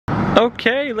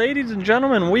Okay, ladies and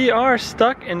gentlemen, we are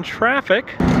stuck in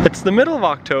traffic. It's the middle of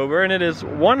October and it is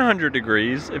 100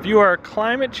 degrees. If you are a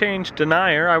climate change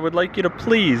denier, I would like you to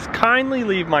please kindly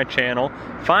leave my channel,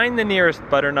 find the nearest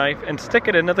butter knife, and stick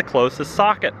it into the closest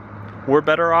socket. We're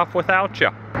better off without you.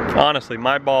 Honestly,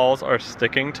 my balls are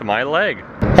sticking to my leg.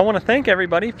 I want to thank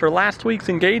everybody for last week's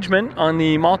engagement on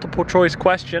the multiple choice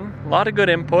question. A lot of good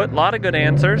input, a lot of good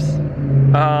answers.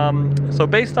 So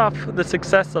based off the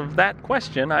success of that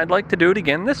question, I'd like to do it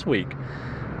again this week.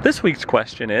 This week's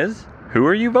question is, who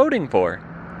are you voting for?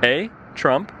 A,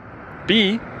 Trump.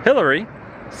 B, Hillary.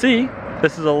 C,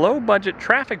 this is a low-budget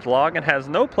traffic vlog and has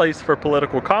no place for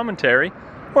political commentary.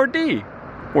 Or D,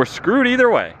 we're screwed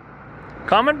either way.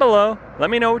 Comment below, let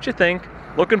me know what you think.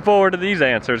 Looking forward to these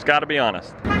answers, gotta be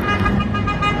honest.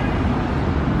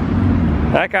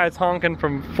 That guy's honking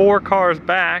from 4 cars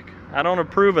back. I don't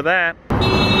approve of that.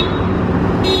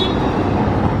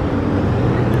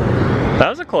 That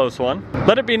was a close one.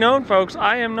 Let it be known, folks,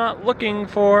 I am not looking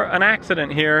for an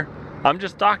accident here. I'm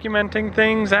just documenting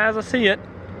things as I see it.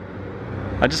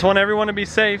 I just want everyone to be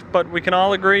safe, but we can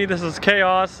all agree this is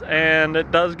chaos and it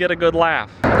does get a good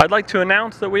laugh. I'd like to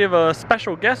announce that we have a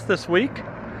special guest this week.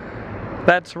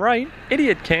 That's right,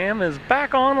 Idiot Cam is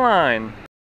back online.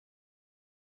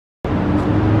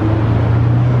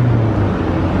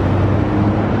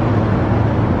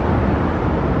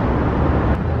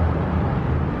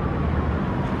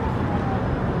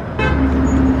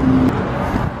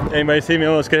 Anybody see me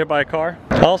almost get hit by a car?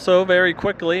 Also, very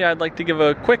quickly, I'd like to give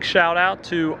a quick shout out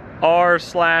to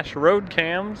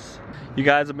r/roadcams. You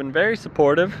guys have been very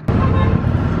supportive.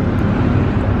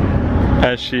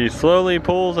 As she slowly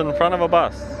pulls in front of a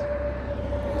bus.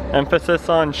 Emphasis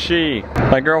on she.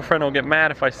 My girlfriend will get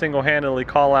mad if I single-handedly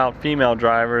call out female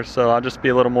drivers, so I'll just be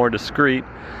a little more discreet.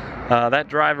 That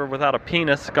driver without a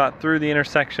penis got through the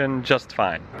intersection just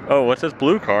fine. Oh, what's this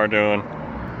blue car doing?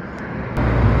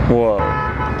 Whoa.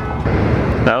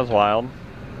 That was wild.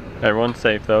 Everyone's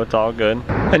safe though, it's all good.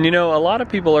 And you know, a lot of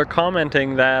people are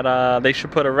commenting that they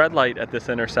should put a red light at this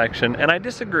intersection, and I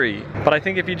disagree. But I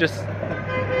think if you just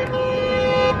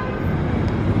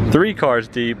 3 cars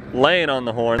deep, laying on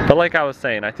the horn. But like I was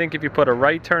saying, I think if you put a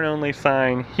right turn only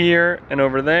sign here and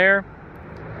over there,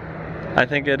 I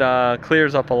think it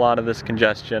clears up a lot of this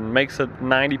congestion, makes it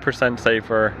 90%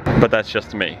 safer, but that's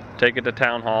just me. Take it to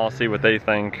town hall, see what they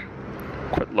think.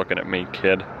 Quit looking at me,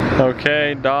 kid.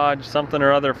 Okay, Dodge something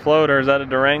or other floater. Is that a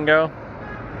Durango?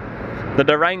 The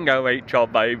Durango ate your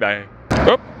baby.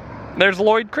 Oh, there's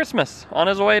Lloyd Christmas on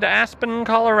his way to Aspen,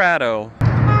 Colorado.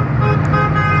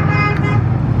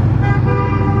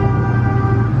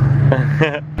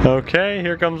 Okay,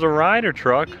 here comes a Ryder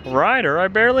truck. Ryder, I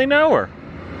barely know her.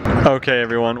 Okay,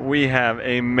 everyone, we have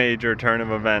a major turn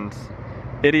of events.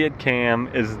 Idiot Cam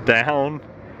is down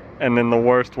and in the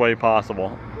worst way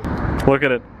possible. Look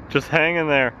at it, just hanging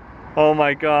there. Oh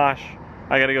my gosh,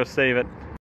 I gotta go save it.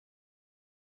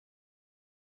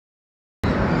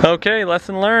 Okay,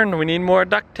 lesson learned, we need more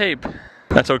duct tape.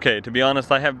 That's okay, to be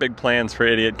honest, I have big plans for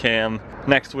Idiot Cam.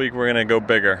 Next week we're gonna go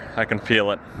bigger, I can feel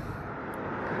it.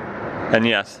 And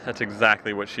yes, that's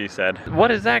exactly what she said. What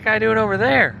is that guy doing over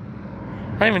there?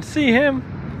 I didn't even see him.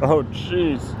 Oh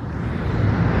jeez.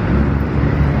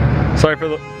 Sorry for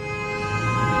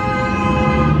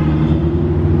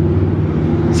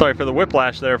the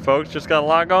whiplash there, folks. Just got a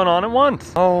lot going on at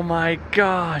once. Oh my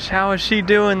gosh, how is she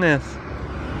doing this?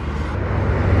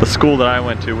 The school that I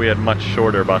went to, we had much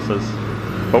shorter buses,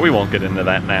 but we won't get into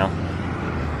that now.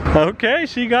 Okay,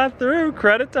 she got through.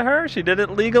 Credit to her, she did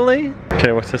it legally.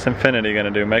 Okay, what's this Infiniti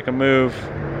gonna do? Make a move.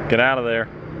 Get out of there.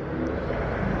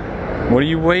 What are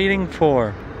you waiting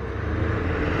for?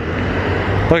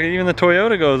 Look, even the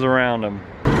Toyota goes around him.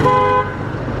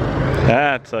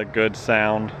 That's a good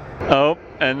sound. Oh,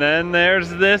 and then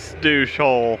there's this douche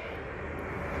hole.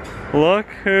 Look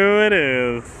who it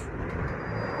is.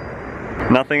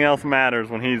 Nothing else matters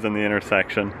when he's in the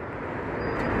intersection.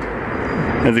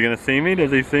 Is he gonna see me?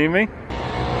 Does he see me?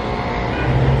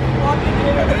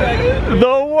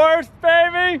 The worst,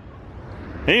 baby!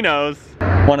 He knows.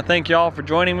 Want to thank y'all for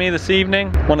joining me this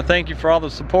evening. Want to thank you for all the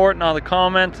support and all the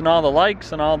comments and all the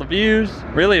likes and all the views.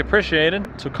 Really appreciate it.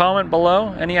 So comment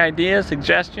below any ideas,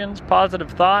 suggestions,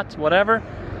 positive thoughts, whatever.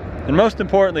 And most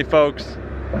importantly, folks,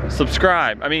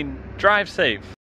 subscribe. I mean, drive safe.